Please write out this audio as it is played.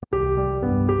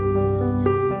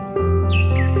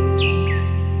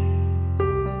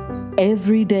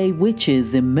everyday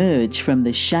witches emerge from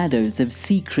the shadows of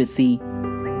secrecy.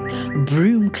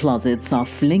 Broom closets are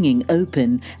flinging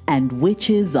open and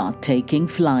witches are taking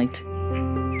flight.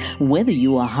 Whether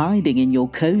you are hiding in your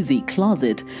cozy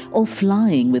closet or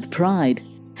flying with pride,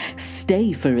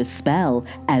 stay for a spell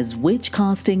as witch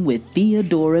casting with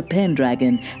Theodora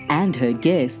Pendragon and her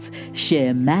guests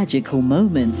share magical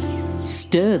moments,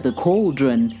 stir the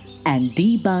cauldron, and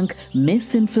debunk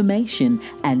misinformation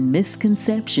and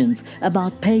misconceptions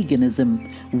about paganism,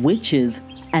 witches,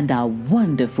 and our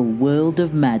wonderful world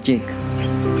of magic.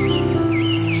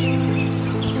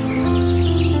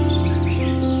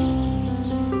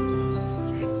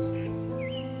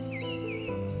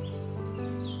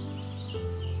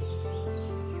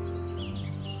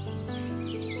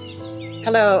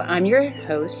 Hello, I'm your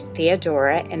host,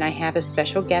 Theodora, and I have a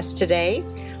special guest today.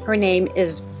 Her name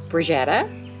is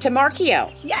Bridgetta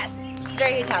Tomarchio. Yes, it's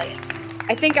very Italian.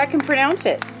 I think I can pronounce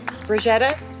it.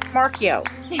 Bridgetta Tomarchio.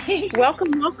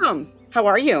 Welcome. How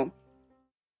are you?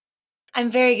 I'm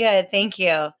very good, thank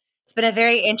you. It's been a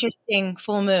very interesting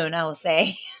full moon, I will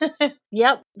say.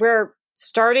 Yep, we're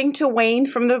starting to wane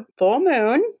from the full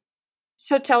moon.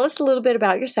 So tell us a little bit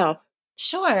about yourself.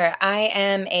 Sure. I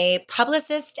am a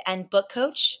publicist and book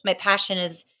coach. My passion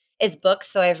is books,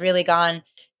 so I've really gone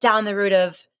down the route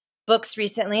of books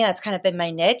recently. That's kind of been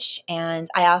my niche. And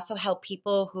I also help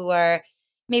people who are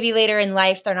maybe later in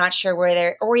life, they're not sure where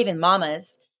they're, or even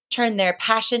mamas, turn their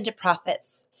passion to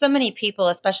profits. So many people,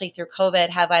 especially through COVID,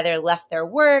 have either left their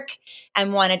work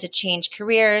and wanted to change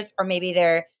careers, or maybe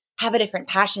they're have a different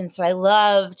passion. So I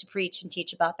love to preach and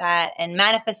teach about that. And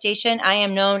manifestation, I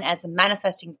am known as the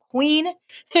manifesting queen.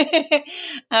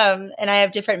 And I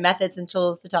have different methods and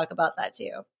tools to talk about that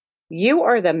too. You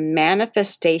are the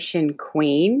manifestation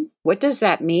queen. What does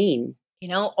that mean? You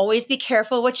know, always be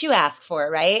careful what you ask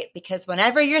for, right? Because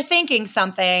whenever you're thinking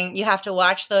something, you have to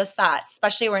watch those thoughts,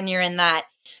 especially when you're in that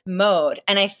mode.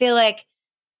 And I feel like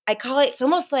I call it, it's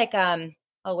almost like,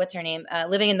 what's her name?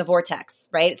 Living in the vortex,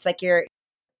 right? It's like you're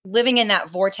living in that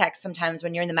vortex sometimes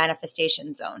when you're in the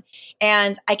manifestation zone.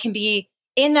 And I can be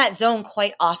in that zone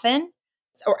quite often,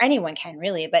 or anyone can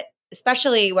really, but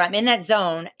especially when I'm in that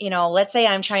zone, you know, let's say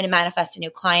I'm trying to manifest a new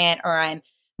client, or I'm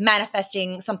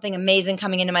manifesting something amazing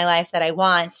coming into my life that I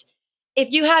want.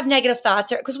 If you have negative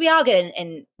thoughts, or because we all get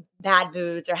in bad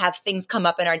moods or have things come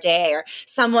up in our day, or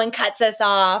someone cuts us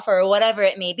off, or whatever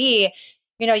it may be,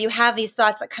 you know, you have these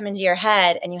thoughts that come into your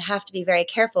head, and you have to be very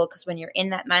careful, because when you're in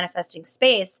that manifesting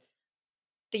space,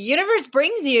 the universe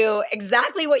brings you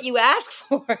exactly what you ask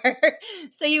for.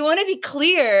 So you want to be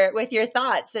clear with your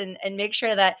thoughts and make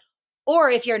sure that,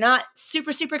 or if you're not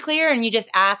super, super clear and you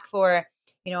just ask for,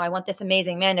 you know, I want this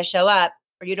amazing man to show up,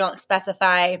 or you don't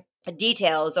specify the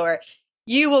details, or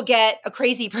you will get a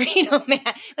crazy, man.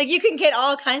 Like you can get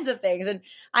all kinds of things. And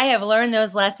I have learned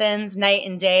those lessons night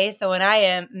and day. So when I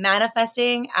am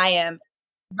manifesting, I am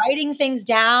writing things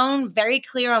down, very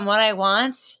clear on what I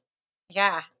want.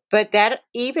 Yeah. But that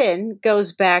even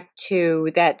goes back to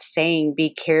that saying, be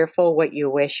careful what you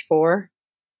wish for.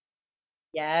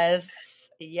 Yes,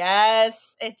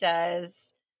 it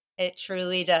does. It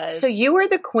truly does. So you are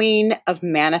the queen of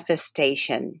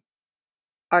manifestation.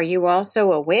 Are you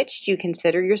also a witch? Do you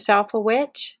consider yourself a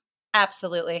witch?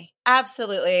 Absolutely.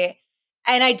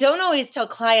 And I don't always tell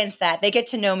clients that. They get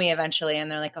to know me eventually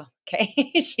and they're like, oh, okay,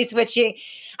 she's witchy.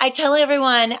 I tell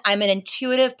everyone I'm an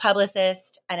intuitive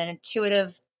publicist and an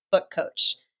intuitive book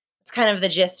coach. It's kind of the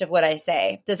gist of what I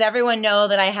say. Does everyone know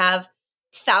that I have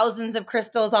thousands of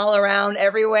crystals all around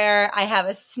everywhere? I have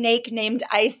a snake named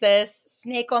Isis,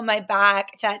 snake on my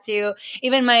back tattoo.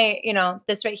 Even my,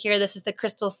 this right here, this is the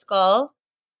crystal skull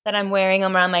that I'm wearing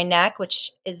around my neck,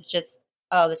 which is just,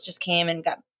 this just came and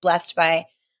got blessed by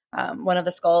one of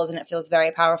the skulls, and it feels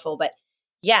very powerful. But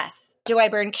yes, do I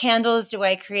burn candles? Do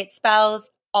I create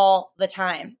spells? All the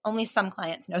time. Only some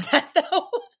clients know that though.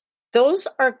 Those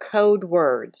are code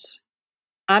words.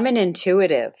 I'm an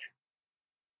intuitive.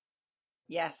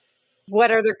 Yes.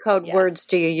 What other code words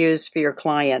do you use for your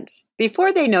clients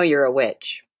before they know you're a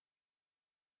witch?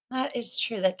 That is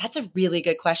true. That's a really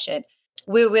good question.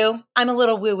 Woo-woo. I'm a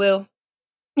little woo-woo.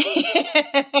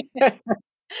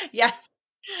 Yes.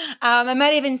 I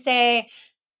might even say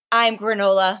I'm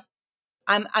granola.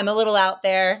 I'm a little out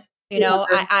there.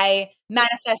 I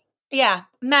manifest. Yeah.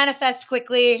 Manifest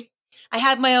quickly. I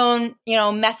have my own,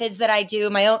 methods that I do.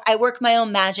 I work my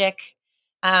own magic.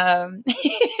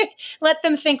 Let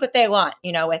them think what they want,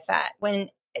 with that.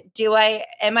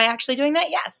 Am I actually doing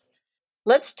that? Yes.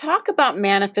 Let's talk about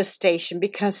manifestation,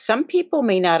 because some people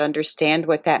may not understand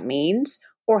what that means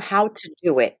or how to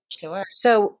do it. Sure.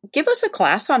 So give us a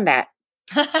class on that.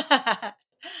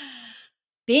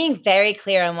 being very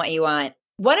clear on what you want.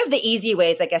 One of the easy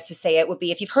ways, I guess, to say it would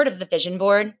be if you've heard of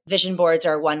the vision boards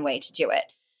are one way to do it.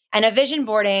 And a vision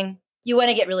boarding, you want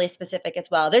to get really specific as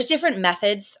well. There's different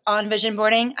methods on vision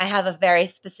boarding. I have a very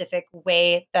specific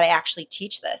way that I actually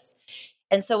teach this.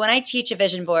 And so when I teach a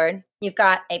vision board, you've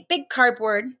got a big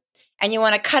cardboard and you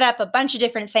want to cut up a bunch of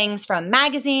different things from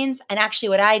magazines. And actually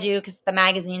what I do, because the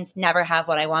magazines never have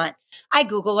what I want, I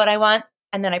Google what I want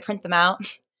and then I print them out,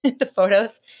 the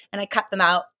photos, and I cut them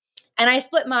out. And I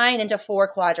split mine into 4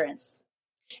 quadrants.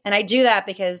 And I do that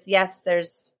because, yes,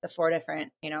 there's the 4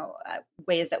 different,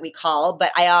 ways that we call, but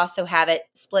I also have it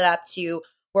split up to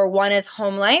where one is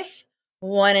home life,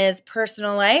 one is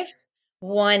personal life,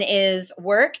 one is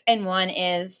work, and one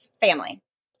is family.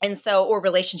 And so, or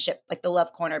relationship, like the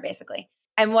love corner, basically.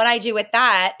 And what I do with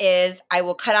that is I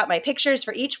will cut out my pictures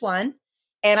for each one.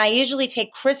 And I usually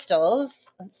take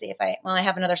crystals. Let's see if I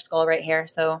have another skull right here.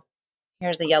 So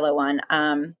here's the yellow one.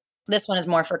 This one is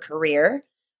more for career,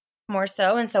 more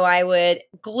so. And so I would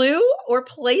glue or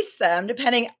place them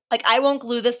depending, like I won't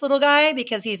glue this little guy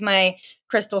because he's my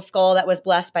crystal skull that was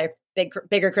blessed by a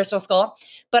bigger crystal skull,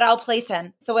 but I'll place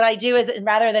him. So what I do is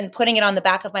rather than putting it on the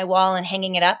back of my wall and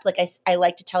hanging it up, like I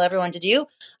like to tell everyone to do,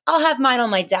 I'll have mine on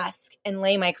my desk and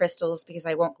lay my crystals because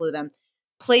I won't glue them,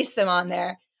 place them on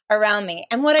there around me.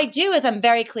 And what I do is I'm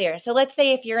very clear. So let's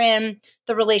say if you're in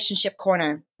the relationship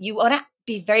corner, you want to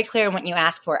be very clear on what you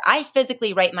ask for. I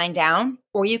physically write mine down,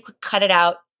 or you could cut it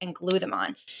out and glue them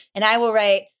on. And I will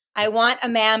write, I want a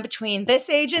man between this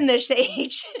age and this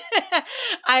age.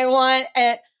 I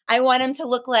want him to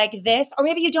look like this, or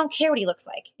maybe you don't care what he looks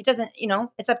like. It doesn't,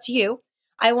 it's up to you.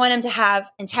 I want him to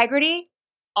have integrity,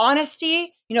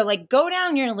 honesty, like go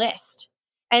down your list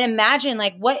and imagine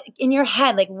like what in your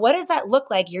head, like what does that look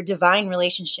like? Your divine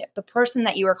relationship, the person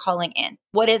that you are calling in.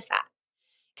 What is that?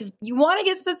 Because you want to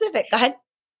get specific. Go ahead.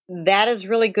 That is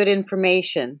really good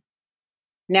information.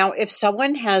 Now, if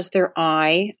someone has their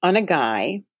eye on a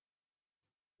guy,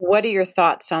 what are your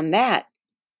thoughts on that?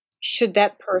 Should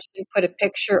that person put a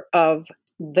picture of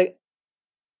the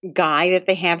guy that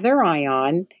they have their eye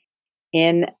on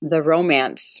in the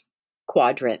romance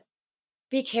quadrant?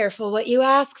 Be careful what you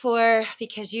ask for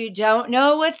because you don't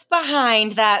know what's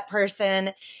behind that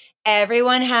person.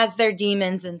 Everyone has their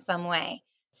demons in some way.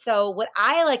 So what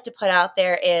I like to put out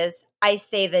there is I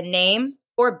say the name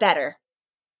or better.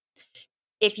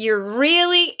 If you're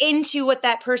really into what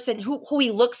that person, who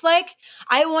he looks like,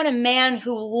 I want a man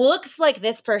who looks like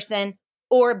this person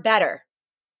or better,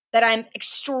 that I'm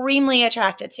extremely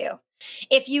attracted to.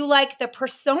 If you like the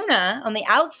persona on the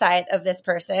outside of this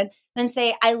person, then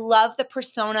say, I love the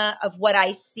persona of what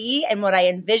I see and what I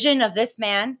envision of this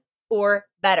man or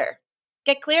better.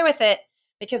 Get clear with it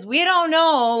because we don't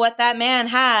know what that man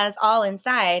has all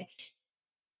inside.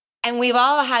 And we've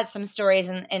all had some stories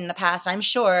in the past, I'm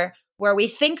sure, where we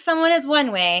think someone is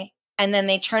one way and then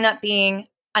they turn up being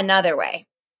another way.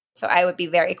 So I would be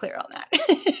very clear on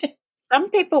that. Some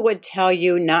people would tell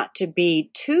you not to be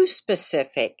too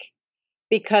specific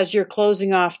because you're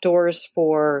closing off doors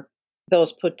for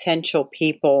those potential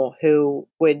people who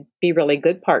would be really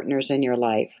good partners in your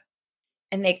life.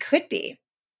 And they could be.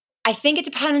 I think it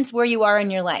depends where you are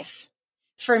in your life.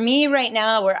 For me right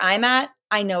now, where I'm at,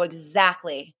 I know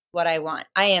exactly what I want.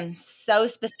 I am so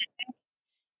specific.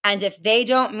 And if they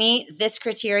don't meet this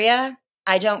criteria,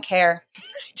 I don't care.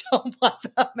 I don't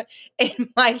want them in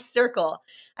my circle.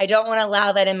 I don't want to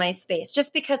allow that in my space.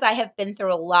 Just because I have been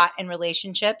through a lot in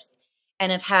relationships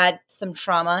and have had some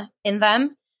trauma in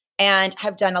them and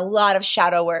have done a lot of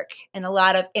shadow work and a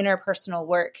lot of interpersonal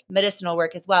work, medicinal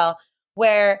work as well,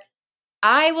 where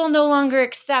I will no longer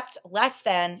accept less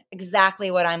than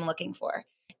exactly what I'm looking for.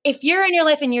 If you're in your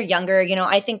life and you're younger,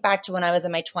 I think back to when I was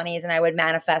in my 20s and I would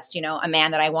manifest, a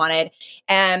man that I wanted.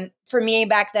 And for me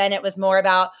back then, it was more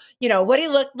about, what he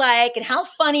looked like and how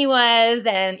fun he was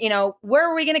and, where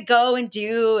are we going to go and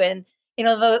do and,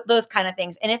 those kind of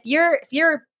things. And if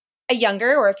you're a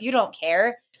younger or if you don't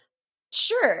care,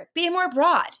 sure, be more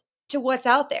broad to what's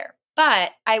out there.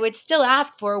 But I would still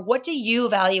ask for, what do you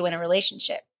value in a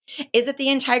relationship? Is it the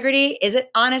integrity? Is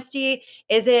it honesty?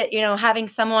 Is it, having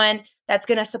someone that's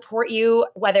going to support you,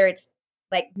 whether it's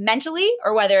like mentally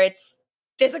or whether it's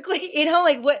physically,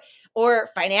 or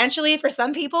financially for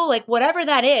some people, like whatever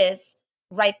that is,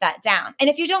 write that down. And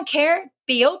if you don't care,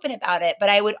 be open about it. But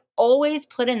I would always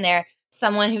put in there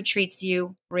someone who treats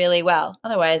you really well.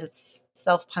 Otherwise, it's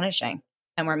self-punishing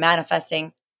and we're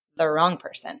manifesting the wrong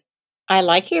person. I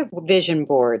like your vision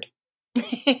board.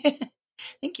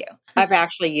 Thank you. I've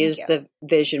actually used the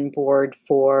vision board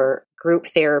for group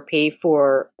therapy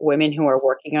for women who are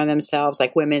working on themselves,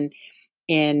 like women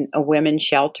in a women's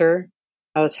shelter.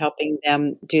 I was helping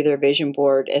them do their vision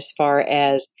board as far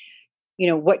as,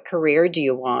 what career do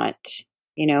you want?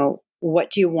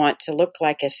 What do you want to look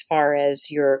like as far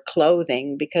as your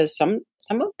clothing? Because some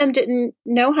of them didn't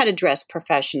know how to dress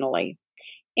professionally.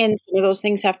 And some of those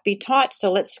things have to be taught.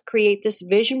 So let's create this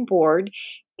vision board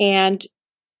and,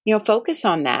 focus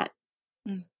on that.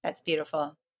 That's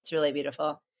beautiful. It's really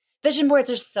beautiful. Vision boards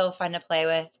are so fun to play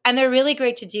with. And they're really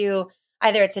great to do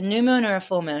either it's a new moon or a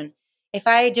full moon. If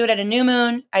I do it at a new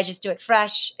moon, I just do it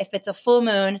fresh. If it's a full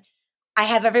moon, I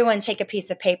have everyone take a piece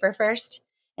of paper first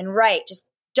and write. Just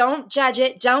don't judge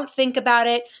it. Don't think about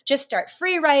it. Just start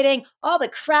free writing all the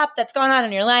crap that's going on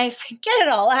in your life. Get it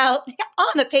all out on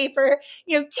the paper.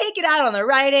 Take it out on the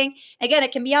writing. Again,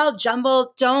 it can be all jumbled.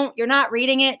 You're not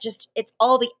reading it. Just it's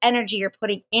all the energy you're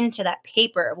putting into that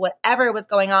paper, whatever was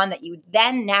going on that you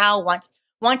then now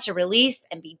want to release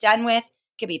and be done with.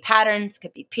 Could be patterns,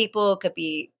 could be people, could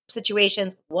be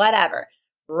situations, whatever.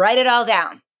 Write it all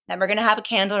down. Then we're going to have a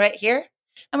candle right here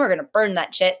and we're going to burn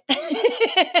that shit.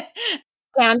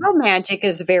 Candle magic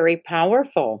is very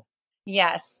powerful.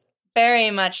 Yes,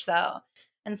 very much so.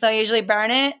 And so I usually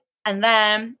burn it. And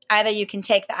then either you can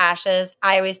take the ashes.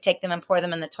 I always take them and pour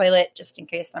them in the toilet just in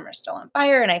case some are still on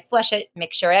fire. And I flush it,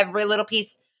 make sure every little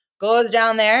piece goes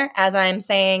down there as I'm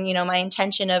saying, my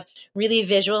intention of really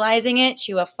visualizing it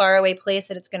to a faraway place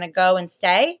that it's going to go and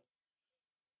stay.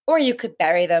 Or you could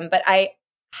bury them. But I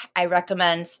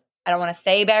recommend, I don't want to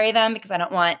say bury them because I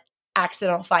don't want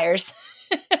accidental fires.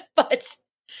 But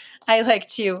I like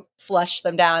to flush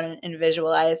them down and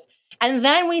visualize. And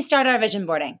then we start our vision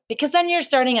boarding because then you're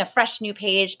starting a fresh new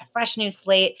page, a fresh new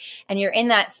slate, and you're in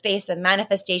that space of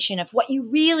manifestation of what you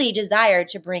really desire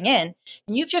to bring in.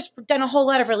 And you've just done a whole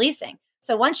lot of releasing.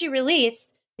 So once you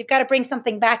release, you've got to bring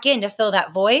something back in to fill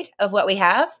that void of what we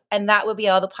have. And that would be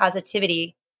all the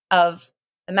positivity of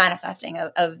the manifesting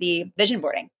of the vision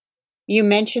boarding. You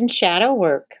mentioned shadow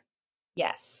work.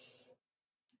 Yes.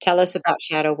 Tell us about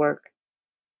shadow work.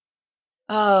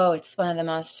 Oh, it's one of the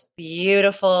most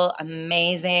beautiful,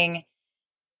 amazing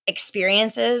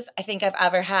experiences I think I've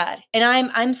ever had. And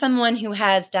I'm someone who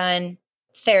has done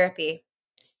therapy,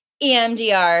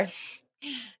 EMDR,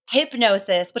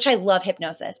 hypnosis, which I love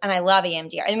hypnosis and I love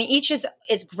EMDR. I mean, each is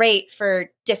great for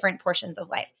different portions of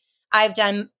life. I've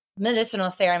done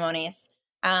medicinal ceremonies.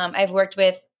 I've worked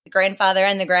with the grandfather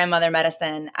and the grandmother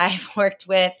medicine. I've worked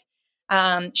with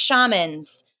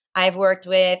shamans. I've worked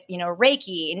with,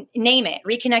 Reiki, name it,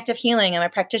 reconnective healing. I'm a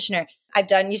practitioner.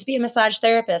 Used to be a massage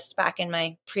therapist back in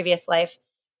my previous life.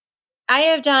 I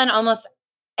have done almost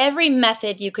every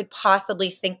method you could possibly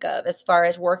think of as far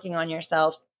as working on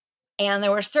yourself. And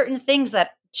there were certain things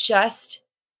that just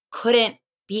couldn't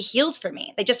be healed for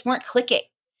me. They just weren't clicking.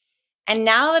 And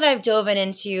now that I've dove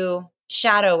into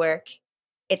shadow work,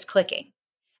 it's clicking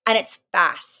and it's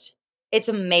fast. It's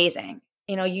amazing.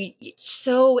 It's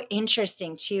so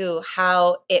interesting too,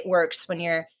 how it works when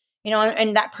you're,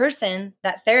 and that person,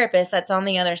 that therapist that's on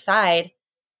the other side,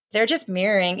 they're just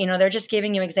mirroring, they're just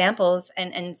giving you examples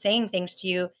and saying things to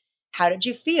you. How did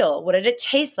you feel? What did it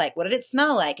taste like? What did it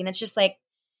smell like? And it's just like,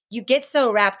 you get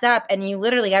so wrapped up and you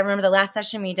literally, I remember the last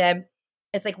session we did,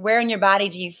 it's like, where in your body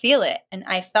do you feel it? And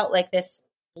I felt like this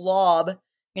blob,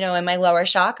 in my lower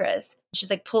chakras. She's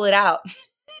like, pull it out.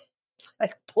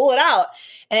 Like pull it out.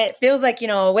 And it feels like,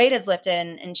 a weight is lifted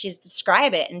and she's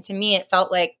described it. And to me, it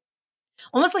felt like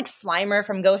almost like Slimer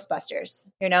from Ghostbusters.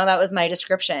 That was my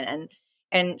description.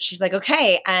 And she's like,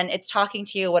 okay. And it's talking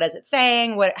to you. What is it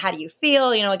saying? How do you feel?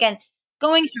 Again,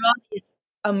 going through all these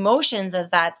emotions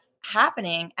as that's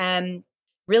happening and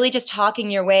really just talking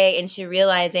your way into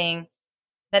realizing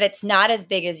that it's not as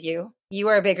big as you. You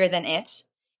are bigger than it.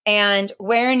 And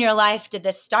where in your life did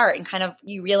this start? And kind of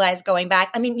you realize going back,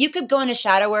 I mean, you could go into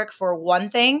shadow work for one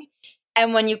thing.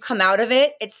 And when you come out of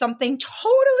it, it's something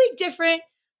totally different,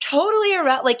 totally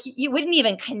around. Like you wouldn't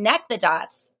even connect the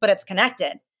dots, but it's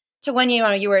connected to when,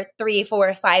 you were 3,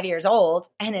 4, 5 years old.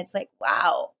 And it's like,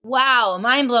 wow,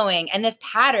 mind blowing. And this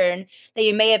pattern that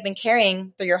you may have been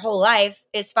carrying through your whole life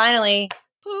is finally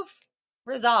poof,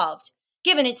 resolved.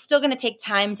 Given it's still going to take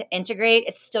time to integrate,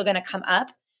 it's still going to come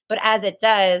up. But as it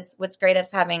does, what's great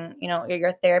is having,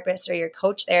 your therapist or your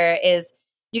coach there is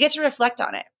you get to reflect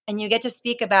on it and you get to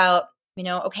speak about,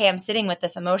 okay, I'm sitting with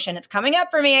this emotion. It's coming up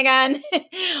for me again.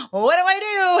 What do I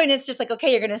do? And it's just like,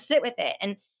 okay, you're going to sit with it.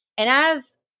 And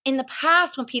as in the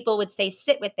past, when people would say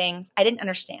sit with things, I didn't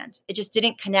understand. It just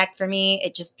didn't connect for me.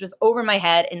 It just was over my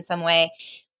head in some way.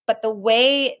 But the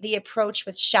way the approach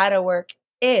with shadow work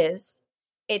is,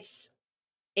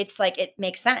 it's like, it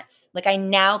makes sense. Like I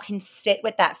now can sit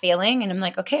with that feeling and I'm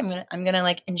like, okay, I'm going to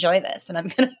like enjoy this and I'm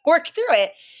going to work through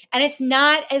it. And it's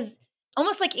not as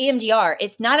almost like EMDR.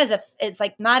 It's not as it's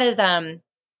not as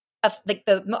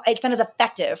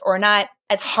effective or not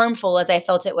as harmful as I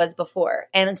felt it was before.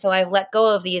 And so I've let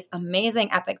go of these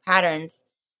amazing epic patterns.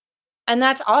 And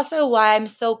that's also why I'm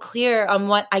so clear on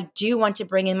what I do want to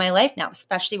bring in my life now,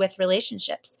 especially with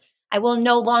relationships. I will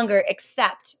no longer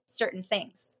accept certain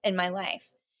things in my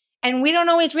life. And we don't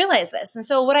always realize this. And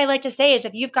so what I like to say is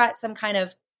if you've got some kind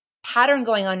of pattern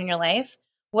going on in your life,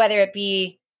 whether it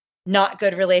be not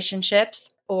good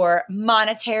relationships or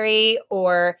monetary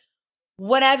or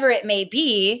whatever it may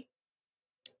be,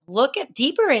 look at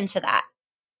deeper into that,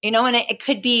 and it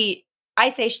could be, I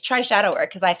say try shadow work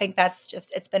because I think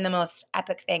it's been the most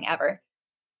epic thing ever.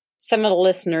 Some of the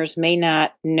listeners may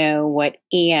not know what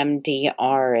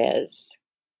EMDR is.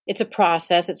 It's a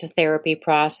process. It's a therapy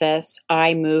process,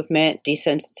 eye movement,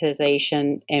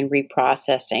 desensitization, and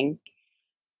reprocessing.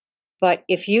 But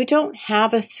if you don't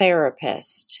have a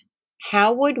therapist,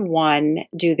 how would one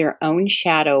do their own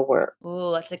shadow work?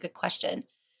 Oh, that's a good question.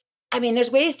 I mean,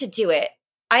 there's ways to do it.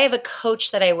 I have a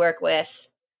coach that I work with,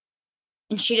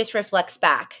 and she just reflects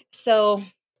back. So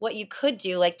what you could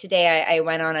do, like today, I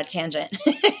went on a tangent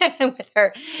with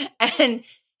her, and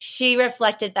she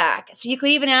reflected back. So you could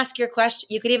even ask your question.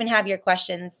 You could even have your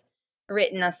questions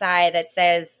written aside that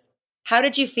says, how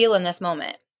did you feel in this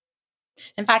moment?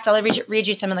 In fact, I'll read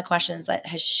you some of the questions that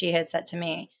she had said to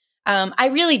me. I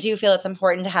really do feel it's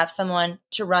important to have someone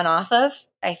to run off of.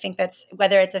 I think that's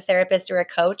whether it's a therapist or a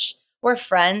coach or a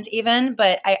friend even,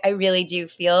 but I really do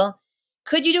feel,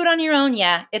 could you do it on your own?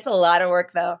 Yeah, it's a lot of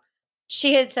work though.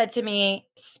 She had said to me,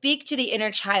 speak to the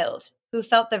inner child who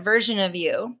felt the version of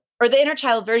you, or the inner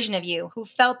child version of you who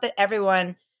felt that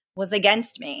everyone was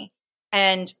against me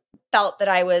and felt that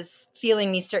I was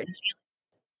feeling these certain feelings.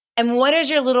 And what is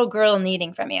your little girl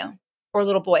needing from you? Or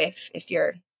little boy, if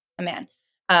you're a man,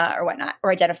 or whatnot,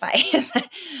 or identify.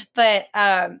 But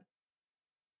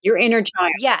Your inner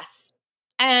child. yes.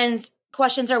 And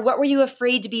questions are, what were you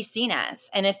afraid to be seen as?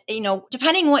 And if,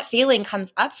 depending what feeling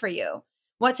comes up for you,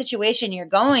 what situation you're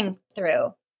going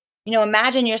through,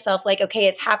 imagine yourself like, okay,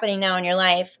 it's happening now in your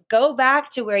life. Go back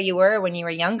to where you were when you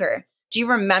were younger. Do you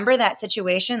remember that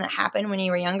situation that happened when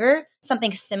you were younger?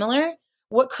 Something similar?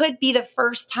 What could be the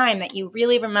first time that you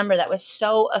really remember that was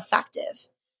so effective?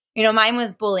 Mine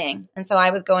was bullying. And so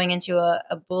I was going into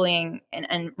a bullying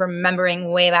and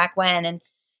remembering way back when. And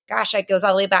gosh, it goes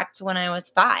all the way back to when I was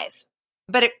 5.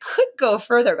 But it could go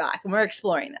further back. And we're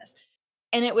exploring this.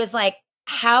 And it was like,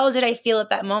 how did I feel at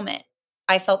that moment?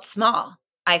 I felt small.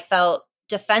 I felt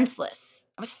defenseless.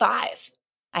 I was 5.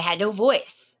 I had no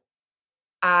voice.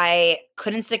 I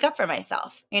couldn't stick up for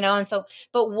myself, and so,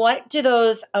 but what do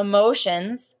those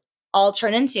emotions all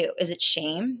turn into? Is it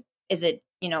shame? Is it,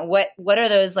 what are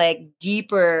those like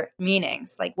deeper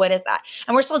meanings? Like, what is that?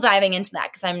 And we're still diving into that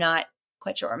because I'm not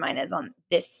quite sure where mine is on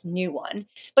this new one,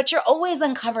 but you're always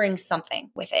uncovering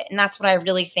something with it. And that's what I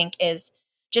really think is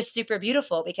just super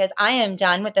beautiful because I am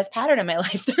done with this pattern in my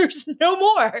life. There's no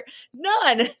more,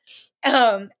 none.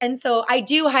 And so I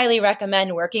do highly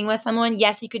recommend working with someone.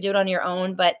 Yes, you could do it on your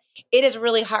own, but it is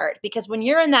really hard because when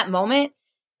you're in that moment,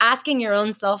 asking your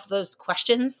own self those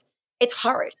questions, it's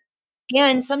hard.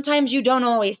 And sometimes you don't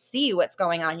always see what's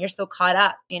going on. You're so caught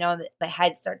up, the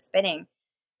head starts spinning,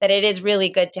 that it is really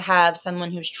good to have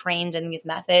someone who's trained in these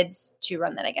methods to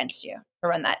run that against you or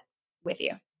run that with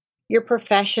you. Your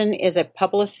profession is a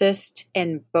publicist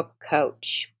and book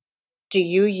coach. Do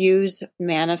you use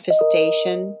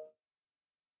manifestation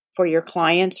for your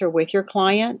clients or with your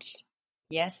clients?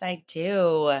 Yes, I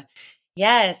do.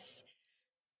 Yes.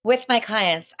 With my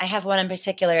clients, I have one in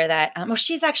particular that,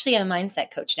 she's actually a mindset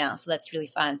coach now. So that's really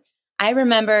fun. I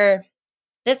remember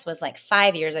this was like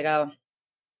 5 years ago.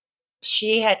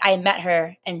 I met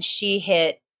her and she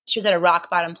was at a rock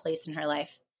bottom place in her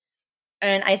life.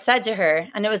 And I said to her,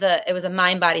 and it was a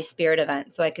mind, body, spirit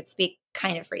event. So I could speak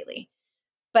kind of freely,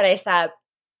 but I said,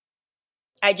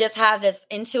 I just have this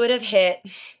intuitive hit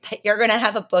that you're going to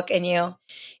have a book in you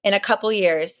in a couple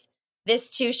years.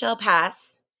 This too shall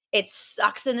pass. It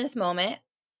sucks in this moment,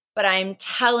 but I'm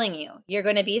telling you, you're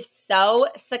going to be so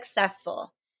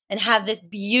successful and have this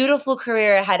beautiful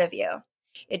career ahead of you.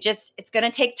 It's going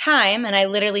to take time. And I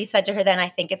literally said to her then, I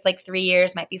think it's like 3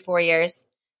 years, might be 4 years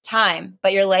time,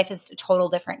 but your life is a total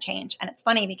different change. And it's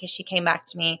funny because she came back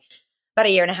to me about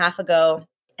 1.5 years ago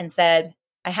and said,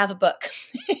 I have a book.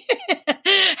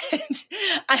 And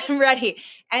I'm ready.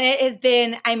 And it has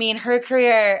been, her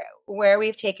career, where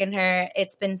we've taken her,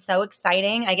 it's been so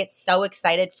exciting. I get so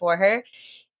excited for her.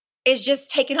 It's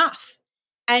just taken off.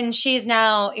 And she's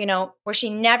now, where she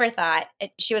never thought.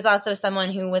 She was also someone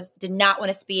who did not want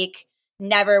to speak,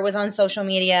 never was on social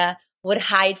media, would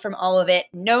hide from all of it.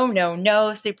 No, no,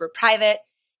 no, super private.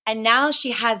 And now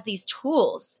she has these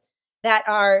tools that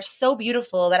are so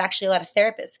beautiful that actually a lot of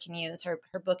therapists can use. Her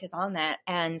book is on that.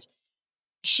 And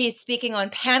she's speaking on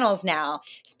panels now,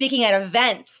 speaking at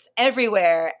events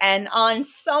everywhere and on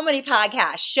so many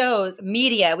podcasts, shows,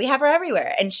 media. We have her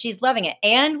everywhere and she's loving it.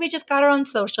 And we just got her on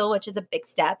social, which is a big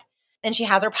step. Then she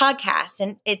has her podcast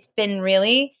and it's been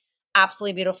really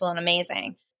absolutely beautiful and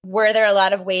amazing. Were there a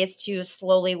lot of ways to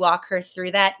slowly walk her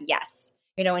through that? Yes.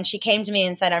 When she came to me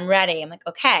and said, I'm ready, I'm like,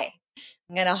 okay,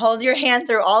 I'm going to hold your hand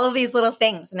through all of these little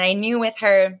things. And I knew with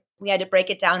her, we had to break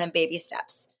it down in baby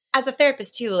steps. As a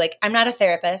therapist too, like I'm not a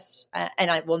therapist and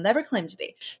I will never claim to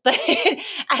be, but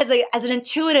as an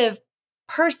intuitive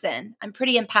person, I'm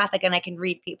pretty empathic and I can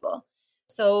read people.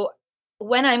 So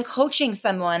when I'm coaching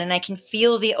someone and I can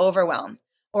feel the overwhelm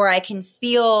or I can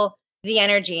feel the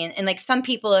energy and like some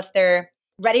people, if they're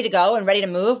ready to go and ready to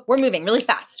move, we're moving really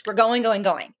fast. We're going, and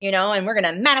we're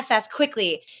going to manifest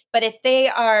quickly. But if they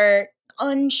are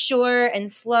unsure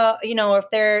and slow, or if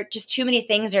they're just too many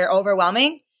things are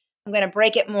overwhelming, I'm going to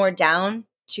break it more down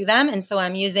to them. And so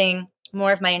I'm using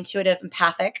more of my intuitive,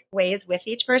 empathic ways with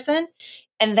each person.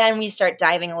 And then we start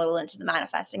diving a little into the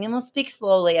manifesting and we'll speak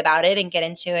slowly about it and get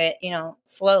into it,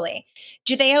 slowly.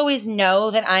 Do they always know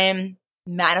that I am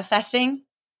manifesting?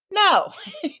 No.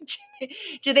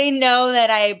 Do they know that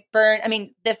I burn? I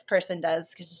mean, this person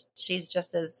does because she's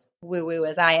just as woo-woo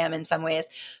as I am in some ways.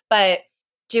 But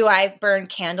do I burn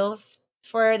candles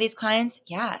for these clients?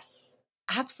 Yes,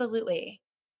 absolutely.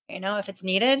 If it's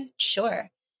needed, sure.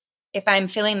 If I'm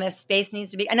feeling the space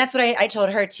needs to be, and that's what I told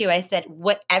her too. I said,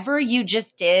 whatever you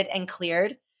just did and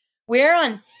cleared, we're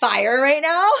on fire right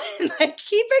now. Like,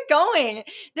 keep it going.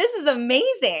 This is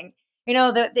amazing.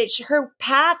 Her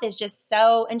path is just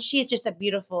so, and she's just a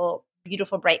beautiful,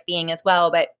 beautiful, bright being as well.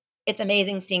 But it's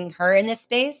amazing seeing her in this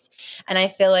space. And I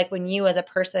feel like when you as a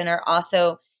person are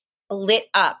also lit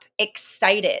up,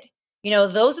 excited,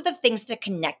 those are the things to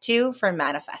connect to for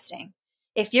manifesting.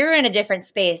 If you're in a different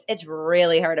space, it's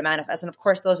really hard to manifest. And of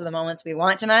course, those are the moments we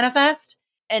want to manifest.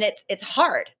 And it's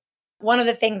hard. One of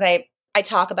the things I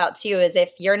talk about too is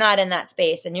if you're not in that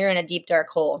space and you're in a deep, dark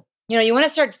hole, you want to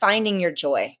start finding your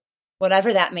joy,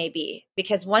 whatever that may be.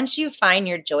 Because once you find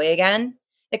your joy again,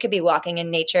 it could be walking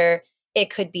in nature. It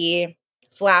could be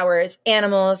flowers,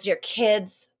 animals, your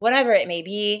kids, whatever it may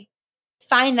be.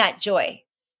 Find that joy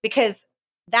because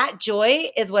that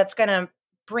joy is what's going to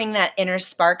bring that inner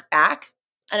spark back.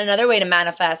 And another way to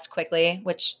manifest quickly,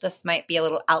 which this might be a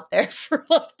little out there for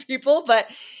a lot of people, but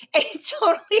it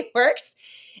totally works,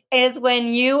 is when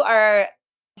you are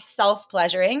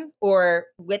self-pleasuring or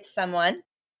with someone.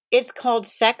 It's called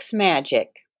sex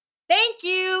magic. Thank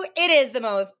you. It is the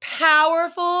most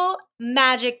powerful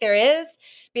magic there is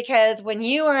because when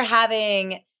you are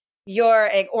having your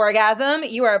orgasm,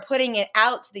 you are putting it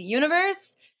out to the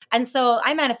universe. And so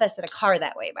I manifested a car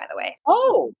that way, by the way.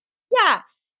 Oh, yeah.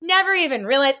 Never even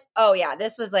realized. Oh yeah,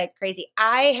 this was like crazy.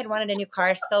 I had wanted a new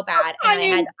car so bad.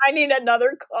 And I need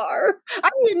another car. I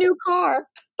need a new car.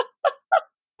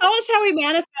 Tell us how we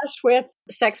manifest with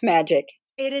sex magic.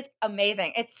 It is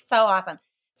amazing. It's so awesome.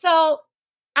 So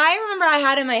I remember I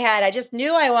had in my head, I just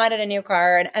knew I wanted a new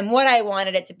car and what I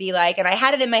wanted it to be like. And I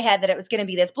had it in my head that it was going to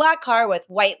be this black car with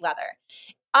white leather.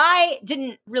 I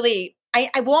didn't really, I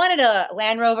wanted a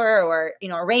Land Rover or,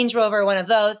 a Range Rover, one of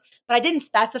those, but I didn't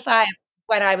specify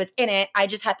when I was in it. I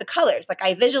just had the colors. Like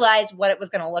I visualized what it was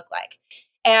going to look like.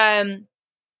 And,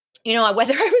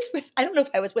 whether I don't know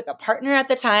if I was with a partner at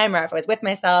the time or if I was with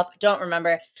myself, I don't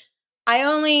remember. I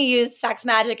only used sex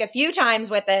magic a few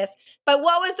times with this, but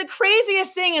what was the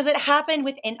craziest thing is it happened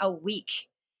within a week.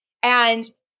 And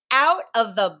out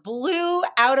of the blue,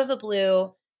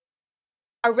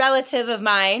 a relative of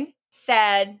mine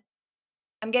said,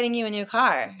 I'm getting you a new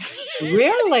car.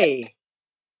 Really?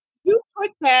 You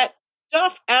put that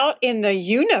stuff out in the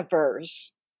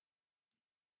universe.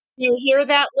 You hear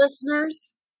that,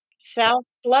 listeners?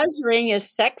 Self-pleasuring is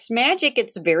sex magic.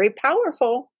 It's very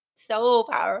powerful. So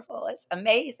powerful. It's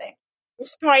amazing.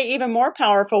 It's probably even more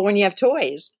powerful when you have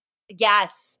toys.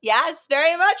 Yes,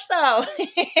 very much so.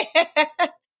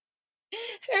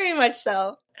 Very much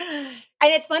so. And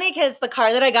it's funny because the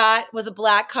car that I got was a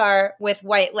black car with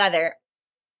white leather.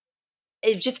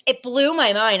 It blew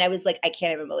my mind. I was like, I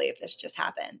can't even believe this just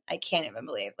happened. I can't even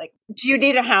believe. Like, do you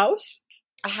need a house?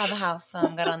 I have a house, so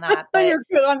I'm good on that. But, you're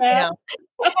good on that.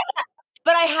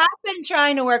 But I have been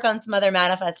trying to work on some other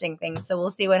manifesting things, so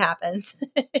we'll see what happens.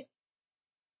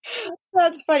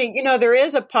 That's funny. There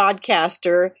is a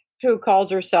podcaster who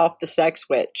calls herself the Sex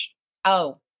Witch.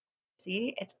 Oh,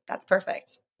 see, that's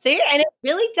perfect. See, and it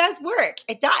really does work.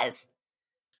 It does.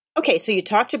 Okay, so you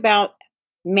talked about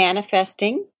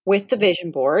manifesting with the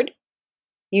vision board.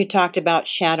 You talked about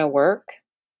shadow work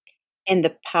and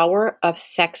the power of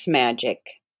sex magic.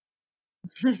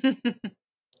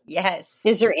 Yes.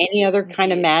 Is there any other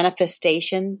kind of Indeed.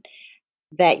 manifestation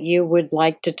that you would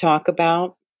like to talk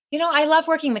about? I love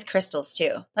working with crystals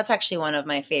too. That's actually one of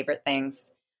my favorite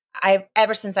things. I've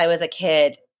ever since I was a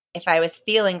kid, if I was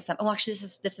feeling something, oh, actually,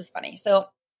 this is funny. So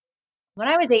when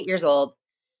I was 8 years old,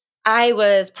 I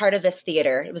was part of this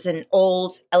theater. It was in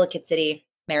old Ellicott City,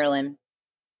 Maryland,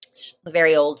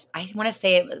 very old. I want to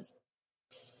say it was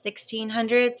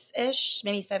 1600s ish,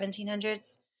 maybe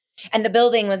 1700s. And the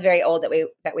building was very old that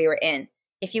we were in.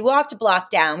 If you walked a block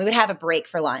down, we would have a break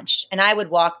for lunch, and I would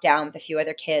walk down with a few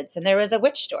other kids, and there was a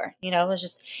witch store. It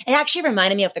actually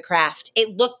reminded me of the Craft.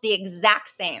 It looked the exact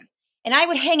same, and I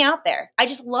would hang out there. I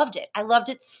just loved it. I loved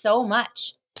it so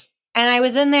much. And I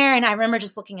was in there, and I remember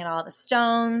just looking at all the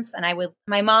stones, and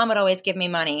my mom would always give me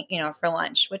money, for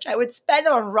lunch, which I would spend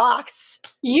on rocks.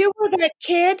 You were that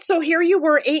kid, so here you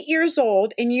were 8 years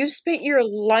old, and you spent your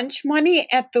lunch money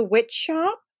at the witch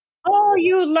shop? Oh,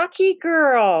 you lucky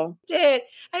girl. Did.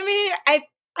 I mean,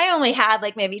 I only had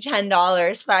like maybe $10,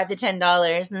 $5 to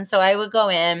 $10. And so I would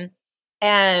go in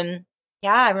and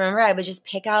yeah, I remember I would just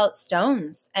pick out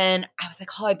stones and I was like,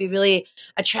 oh, I'd be really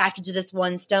attracted to this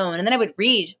one stone. And then I would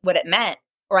read what it meant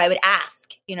or I would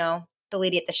ask, the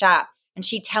lady at the shop and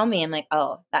she'd tell me, I'm like,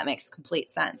 oh, that makes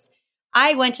complete sense.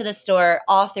 I went to the store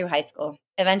all through high school.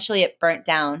 Eventually it burnt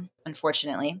down,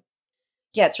 unfortunately.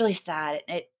 Yeah, it's really sad.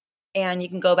 And you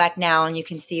can go back now and you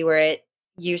can see where it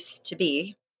used to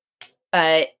be.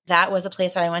 But that was a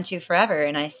place that I went to forever.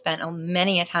 And I spent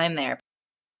many a time there.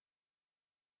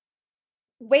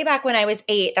 Way back when I was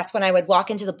 8, that's when I would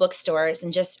walk into the bookstores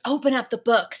and just open up the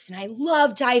books. And I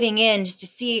loved diving in just to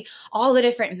see all the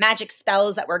different magic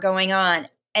spells that were going on.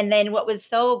 And then what was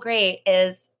so great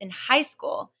is in high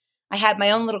school, I had my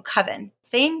own little coven.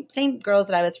 Same girls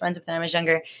that I was friends with when I was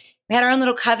younger. We had our own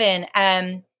little coven.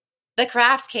 The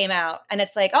Craft came out and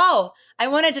it's like, oh, I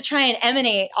wanted to try and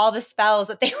emanate all the spells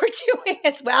that they were doing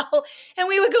as well. And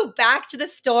we would go back to the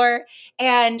store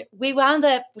and we wound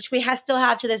up, which we still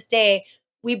have to this day,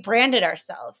 we branded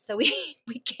ourselves. So we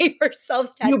gave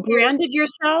ourselves tattoos. You branded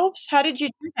yourselves? How did you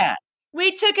do that?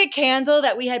 We took a candle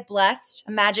that we had blessed,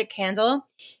 a magic candle,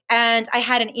 and I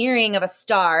had an earring of a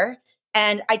star.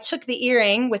 And I took the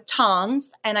earring with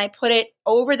tongs and I put it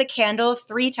over the candle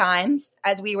 3 times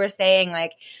as we were saying,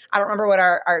 like, I don't remember what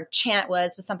our chant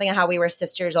was, but something of how we were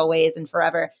sisters always and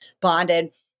forever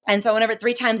bonded. And so whenever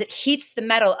 3 times it heats the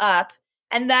metal up.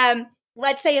 And then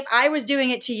let's say if I was doing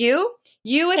it to you,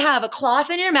 you would have a cloth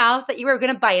in your mouth that you were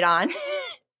going to bite on,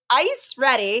 ice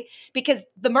ready, because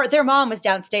their mom was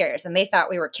downstairs and they thought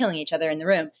we were killing each other in the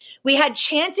room. We had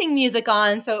chanting music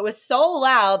on, so it was so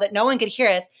loud that no one could hear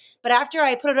us. But after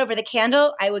I put it over the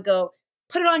candle, I would go,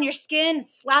 put it on your skin,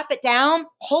 slap it down,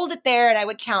 hold it there, and I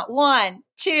would count 1,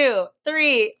 2,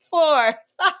 3, 4,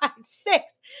 5, 6.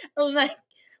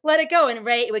 Let it go. And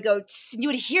it would go, tss, you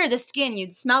would hear the skin,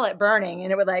 you'd smell it burning,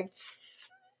 and it would like, tss.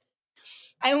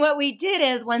 And what we did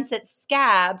is once it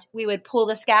scabbed, we would pull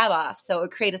the scab off. So it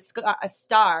would create a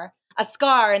scar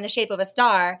in the shape of a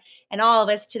star. And all of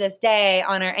us to this day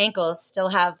on our ankles still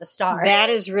have the star. That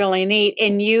is really neat.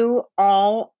 And you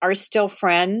all are still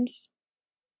friends?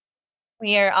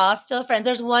 We are all still friends.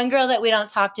 There's one girl that we don't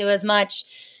talk to as much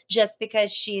just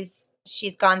because she's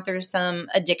gone through some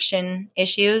addiction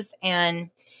issues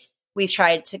and we've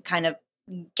tried to kind of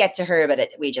get to her, but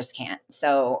we just can't.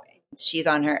 So she's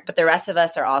on her. But the rest of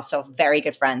us are also very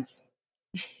good friends.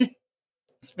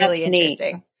 It's really That's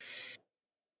interesting. Neat.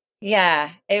 Yeah,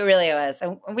 it really was.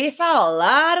 And we saw a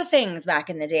lot of things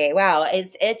back in the day. Wow.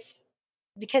 It's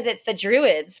because it's the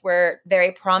Druids were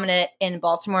very prominent in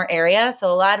Baltimore area.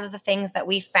 So a lot of the things that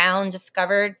we found,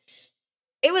 discovered,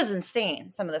 it was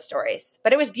insane, some of the stories,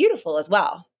 but it was beautiful as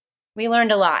well. We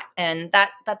learned a lot. And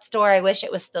that store, I wish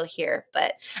it was still here.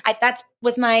 But that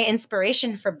was my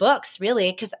inspiration for books,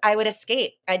 really, because I would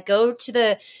escape. I'd go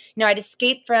to I'd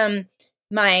escape from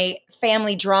my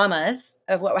family dramas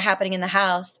of what were happening in the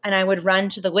house. And I would run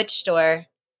to the witch store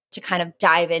to kind of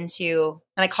dive into,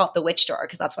 and I call it the witch store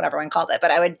because that's what everyone called it.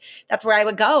 But that's where I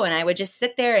would go. And I would just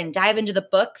sit there and dive into the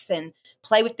books and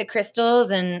play with the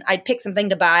crystals. And I'd pick something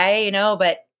to buy,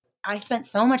 but I spent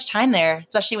so much time there,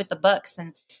 especially with the books.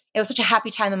 And it was such a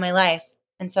happy time in my life.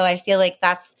 And so I feel like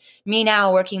that's me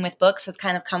now working with books has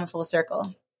kind of come full circle.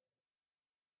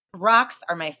 Rocks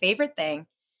are my favorite thing.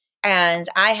 And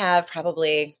I have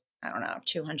probably,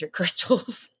 200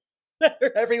 crystals that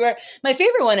are everywhere. My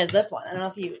favorite one is this one. I don't know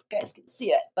if you guys can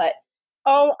see it, but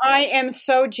Oh, I am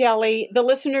so jelly. The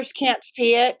listeners can't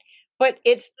see it, but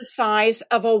it's the size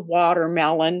of a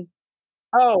watermelon.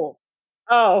 Oh,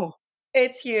 oh.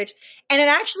 It's huge. And it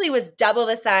actually was double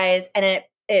the size, and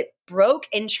it broke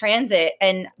in transit.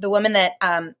 And the woman that,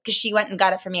 cause she went and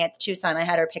got it for me at Tucson. I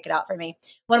had her pick it out for me,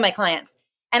 one of my clients.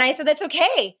 And I said, that's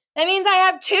okay. That means I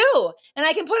have two and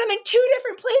I can put them in two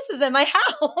different places in my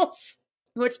house.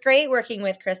 What's great working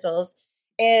with crystals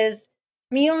is,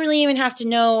 I mean, you don't really even have to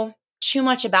know too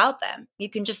much about them. You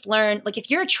can just learn, like if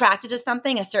you're attracted to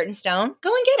something, a certain stone,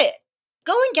 go and get it.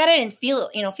 Go and get it and feel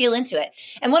into it.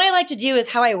 And what I like to do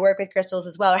is how I work with crystals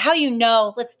as well, or how you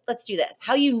know, let's do this,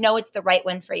 how you know it's the right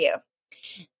one for you.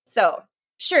 So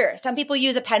sure, some people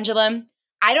use a pendulum.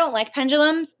 I don't like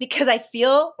pendulums because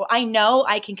I know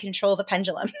I can control the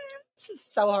pendulum. This is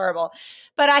so horrible.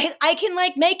 But I can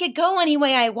like make it go any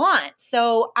way I want.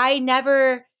 So I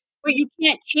never. Well, you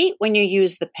can't cheat when you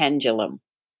use the pendulum.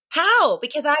 How?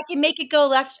 Because I can make it go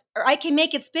left, or I can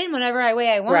make it spin whatever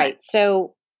way I want. Right.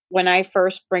 So when I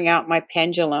first bring out my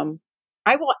pendulum,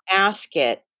 I will ask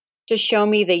it to show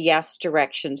me the yes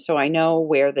direction so I know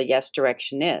where the yes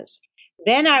direction is.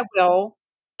 Then I will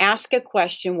ask a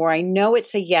question where I know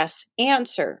it's a yes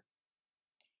answer.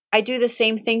 I do the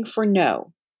same thing for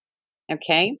no.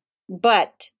 Okay?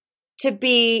 But to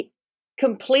be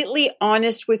completely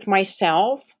honest with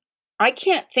myself, I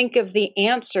can't think of the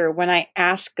answer when I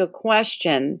ask a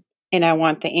question and I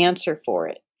want the answer for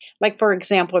it. Like, for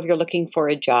example, if you're looking for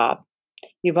a job,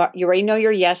 you already know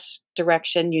your yes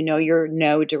direction, you know your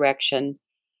no direction.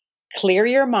 Clear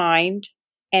your mind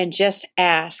and just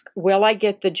ask, will I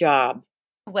get the job?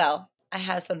 Well, I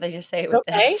have something to say with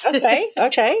this.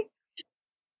 Okay.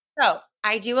 So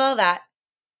I do all that.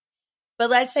 But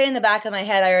let's say in the back of my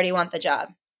head, I already want the job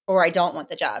or I don't want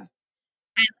the job.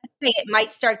 And let's say it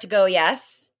might start to go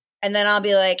yes. And then I'll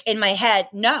be like, in my head,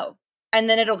 no. And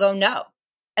then it'll go no.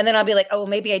 And then I'll be like, oh, well,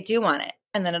 maybe I do want it.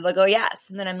 And then it'll go yes.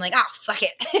 And then I'm like, oh, fuck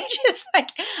it. Just like,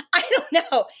 I don't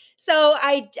know. So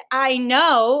I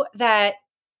know that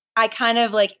I kind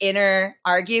of like inner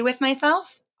argue with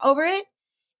myself over it.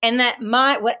 And that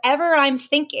whatever I'm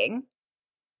thinking,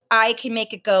 I can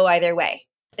make it go either way.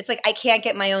 It's like I can't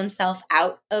get my own self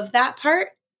out of that part.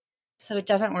 So it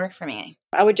doesn't work for me.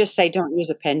 I would just say don't use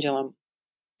a pendulum.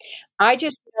 I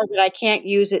just know that I can't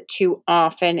use it too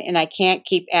often and I can't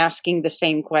keep asking the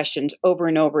same questions over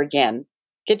and over again.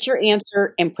 Get your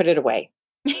answer and put it away.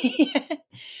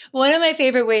 One of my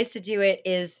favorite ways to do it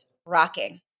is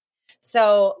rocking.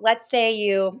 So let's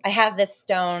say I have this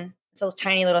stone. It's a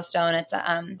tiny little stone. It's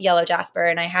a yellow jasper,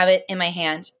 and I have it in my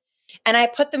hand. And I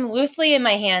put them loosely in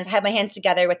my hands. I have my hands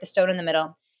together with the stone in the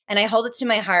middle. And I hold it to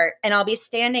my heart. And I'll be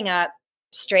standing up,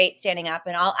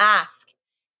 and I'll ask,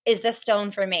 is this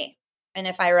stone for me? And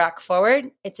if I rock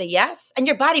forward, it's a yes. And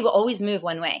your body will always move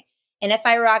one way. And if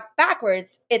I rock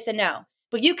backwards, it's a no.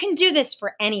 But you can do this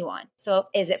for anyone. So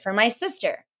is it for my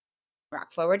sister?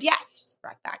 Rock forward, yes.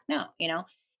 Rock back, no.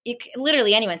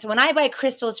 Literally anyone. So when I buy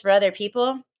crystals for other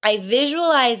people, I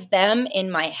visualize them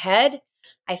in my head.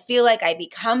 I feel like I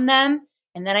become them.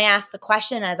 And then I ask the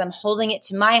question as I'm holding it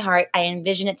to my heart. I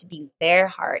envision it to be their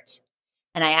heart.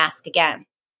 And I ask again,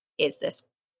 is this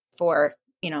for,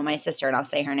 my sister? And I'll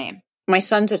say her name. My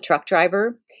son's a truck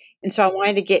driver. And so I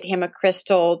wanted to get him a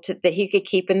crystal that he could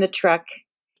keep in the truck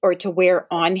or to wear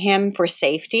on him for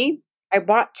safety. I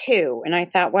bought two and I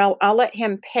thought, well, I'll let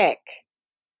him pick.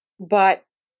 But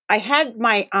I had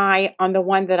my eye on the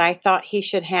one that I thought he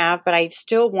should have, but I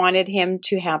still wanted him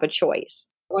to have a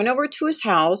choice. I went over to his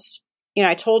house.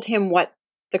 I told him what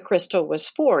the crystal was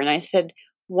for. And I said,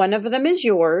 one of them is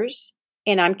yours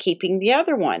and I'm keeping the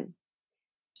other one.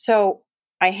 So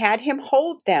I had him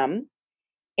hold them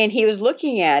and he was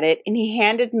looking at it and he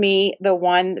handed me the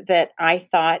one that I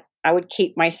thought I would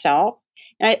keep myself.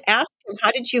 And I asked him,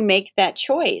 how did you make that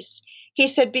choice? He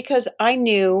said, because I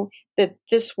knew that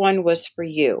this one was for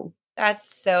you.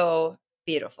 That's so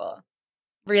beautiful.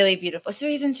 Really beautiful. So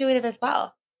he's intuitive as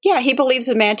well. Yeah, he believes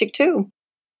in magic too.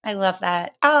 I love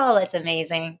that. Oh, that's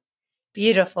amazing.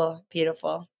 Beautiful,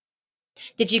 beautiful.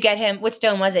 Did you get him, what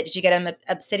stone was it? Did you get him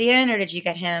obsidian or did you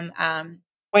get him?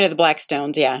 One of the black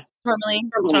stones, yeah.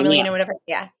 Tourmaline or whatever.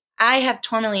 Yeah. I have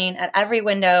tourmaline at every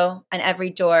window and every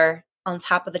door on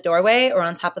top of the doorway or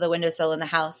on top of the windowsill in the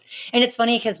house. And it's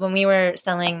funny because when we were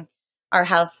selling our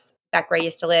house back where I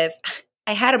used to live,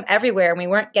 I had them everywhere and we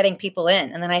weren't getting people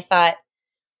in. And then I thought,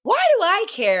 why do I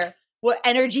care what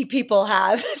energy people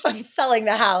have if I'm selling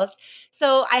the house?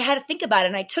 So I had to think about it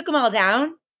and I took them all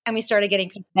down and we started getting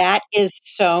people. That is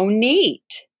so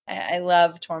neat. I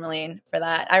love tourmaline for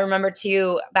that. I remember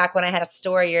too, back when I had a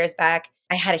store years back,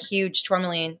 I had a huge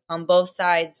tourmaline on both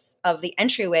sides of the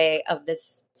entryway of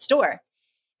this store.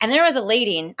 And there was a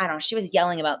lady, and I don't know, she was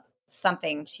yelling about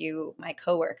something to my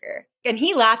coworker. And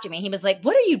he laughed at me. He was like,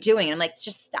 "What are you doing?" And I'm like,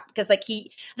 "Just stop." Because like I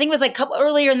think it was like a couple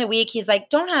earlier in the week, he's like,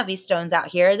 "Don't have these stones out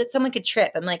here that someone could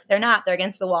trip." I'm like, "They're not, they're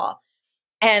against the wall.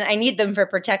 And I need them for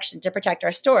protection to protect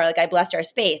our store. Like I blessed our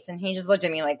space." And he just looked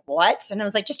at me like, "What?" And I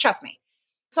was like, "Just trust me."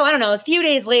 So I don't know, it was a few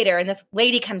days later and this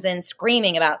lady comes in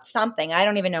screaming about something. I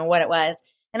don't even know what it was.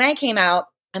 And I came out,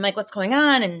 I'm like, "What's going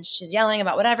on?" And she's yelling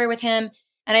about whatever with him.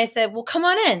 And I said, "Well, come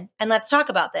on in and let's talk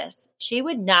about this." She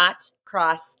would not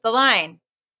cross the line.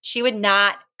 She would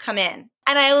not come in.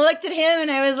 And I looked at him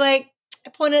and I was like, I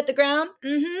pointed at the ground.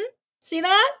 See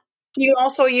that? Do you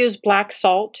also use black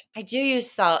salt? I do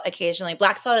use salt occasionally.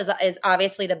 Black salt is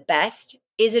obviously the best.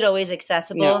 Is it always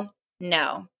accessible?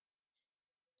 No.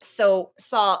 So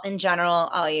salt in general,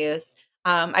 I'll use.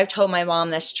 I've told my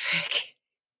mom this trick.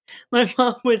 My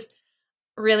mom was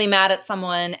really mad at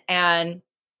someone and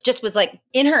just was like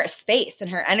in her space and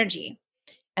her energy.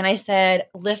 And I said,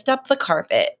 "Lift up the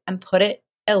carpet and put it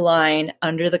a line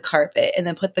under the carpet and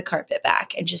then put the carpet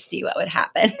back and just see what would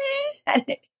happen."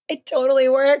 And it totally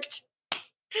worked.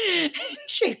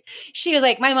 She was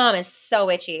like, my mom is so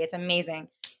witchy. It's amazing.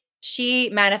 She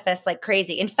manifests like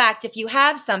crazy. In fact, if you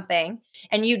have something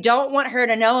and you don't want her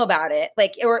to know about it,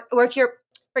 like, or if you're,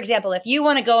 for example, if you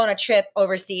want to go on a trip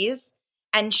overseas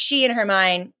and she in her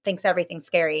mind thinks everything's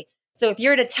scary. So if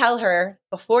you're to tell her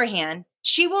beforehand,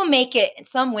 she will make it in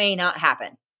some way not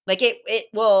happen. Like it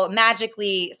will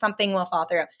magically, something will fall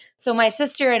through. So my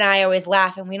sister and I always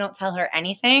laugh and we don't tell her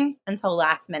anything until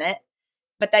last minute.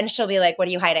 But then she'll be like, "What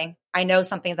are you hiding? I know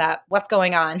something's up. What's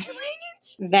going on?"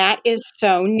 That is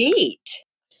so neat.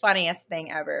 Funniest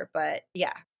thing ever. But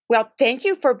yeah. Well, thank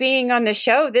you for being on the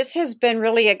show. This has been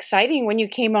really exciting. When you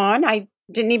came on, I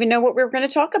didn't even know what we were going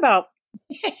to talk about.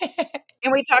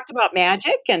 And we talked about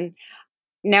magic, and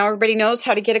now everybody knows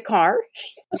how to get a car.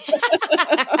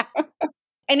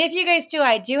 And if you guys too,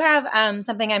 I do have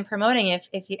something I'm promoting if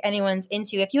anyone's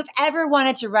into. If you've ever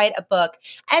wanted to write a book,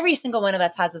 every single one of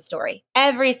us has a story.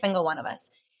 Every single one of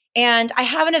us. And I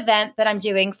have an event that I'm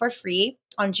doing for free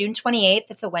on June 28th.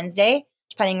 It's a Wednesday,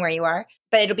 depending where you are.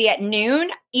 But it'll be at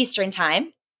noon Eastern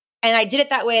time. And I did it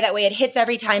that way. That way it hits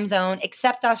every time zone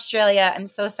except Australia. I'm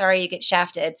so sorry you get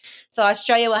shafted. So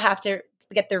Australia will have to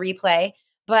get the replay.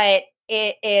 But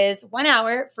it is 1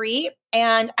 hour free.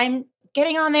 And I'm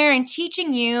getting on there and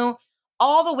teaching you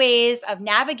all the ways of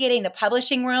navigating the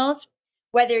publishing world,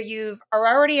 whether you are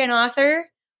already an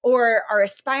author or are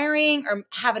aspiring or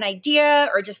have an idea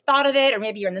or just thought of it, or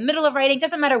maybe you're in the middle of writing.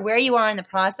 Doesn't matter where you are in the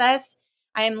process.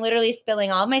 I am literally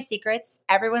spilling all of my secrets.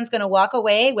 Everyone's going to walk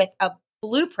away with a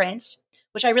blueprint,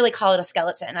 which I really call it a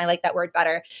skeleton. I like that word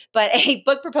better, but a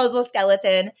book proposal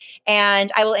skeleton. And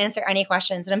I will answer any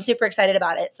questions. And I'm super excited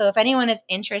about it. So if anyone is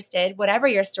interested, whatever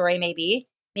your story may be,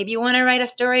 maybe you want to write a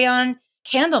story on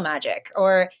candle magic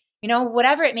or,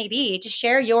 whatever it may be, to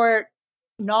share your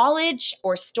knowledge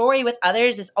or story with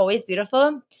others is always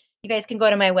beautiful. You guys can go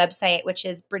to my website, which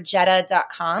is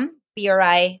bridgetta.com,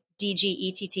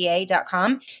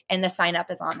 BRIDGETTA.com, and the sign up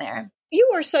is on there.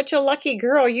 You are such a lucky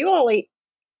girl. You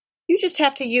just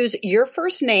have to use your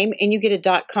first name and you get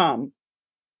a .com.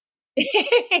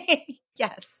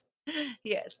 Yes.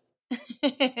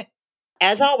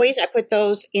 As always, I put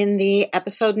those in the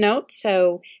episode notes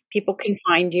so people can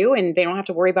find you and they don't have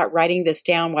to worry about writing this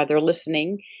down while they're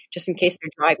listening, just in case they're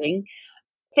driving.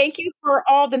 Thank you for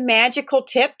all the magical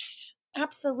tips.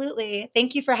 Absolutely.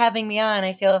 Thank you for having me on.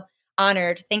 I feel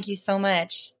honored. Thank you so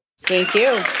much. Thank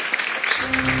you.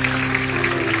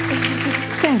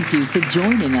 Thank you for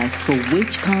joining us for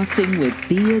Witchcasting with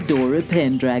Theodora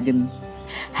Pendragon.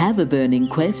 Have a burning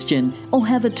question or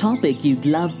have a topic you'd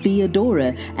love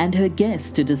Theodora and her guests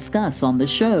to discuss on the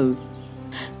show?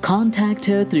 Contact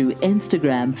her through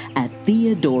Instagram at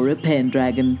Theodora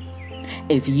Pendragon.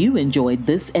 If you enjoyed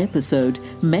this episode,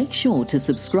 make sure to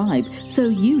subscribe so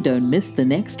you don't miss the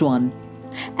next one.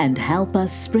 And help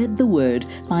us spread the word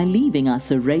by leaving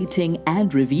us a rating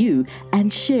and review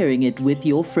and sharing it with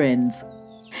your friends.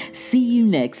 See you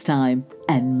next time,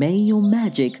 and may your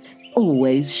magic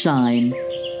always shine.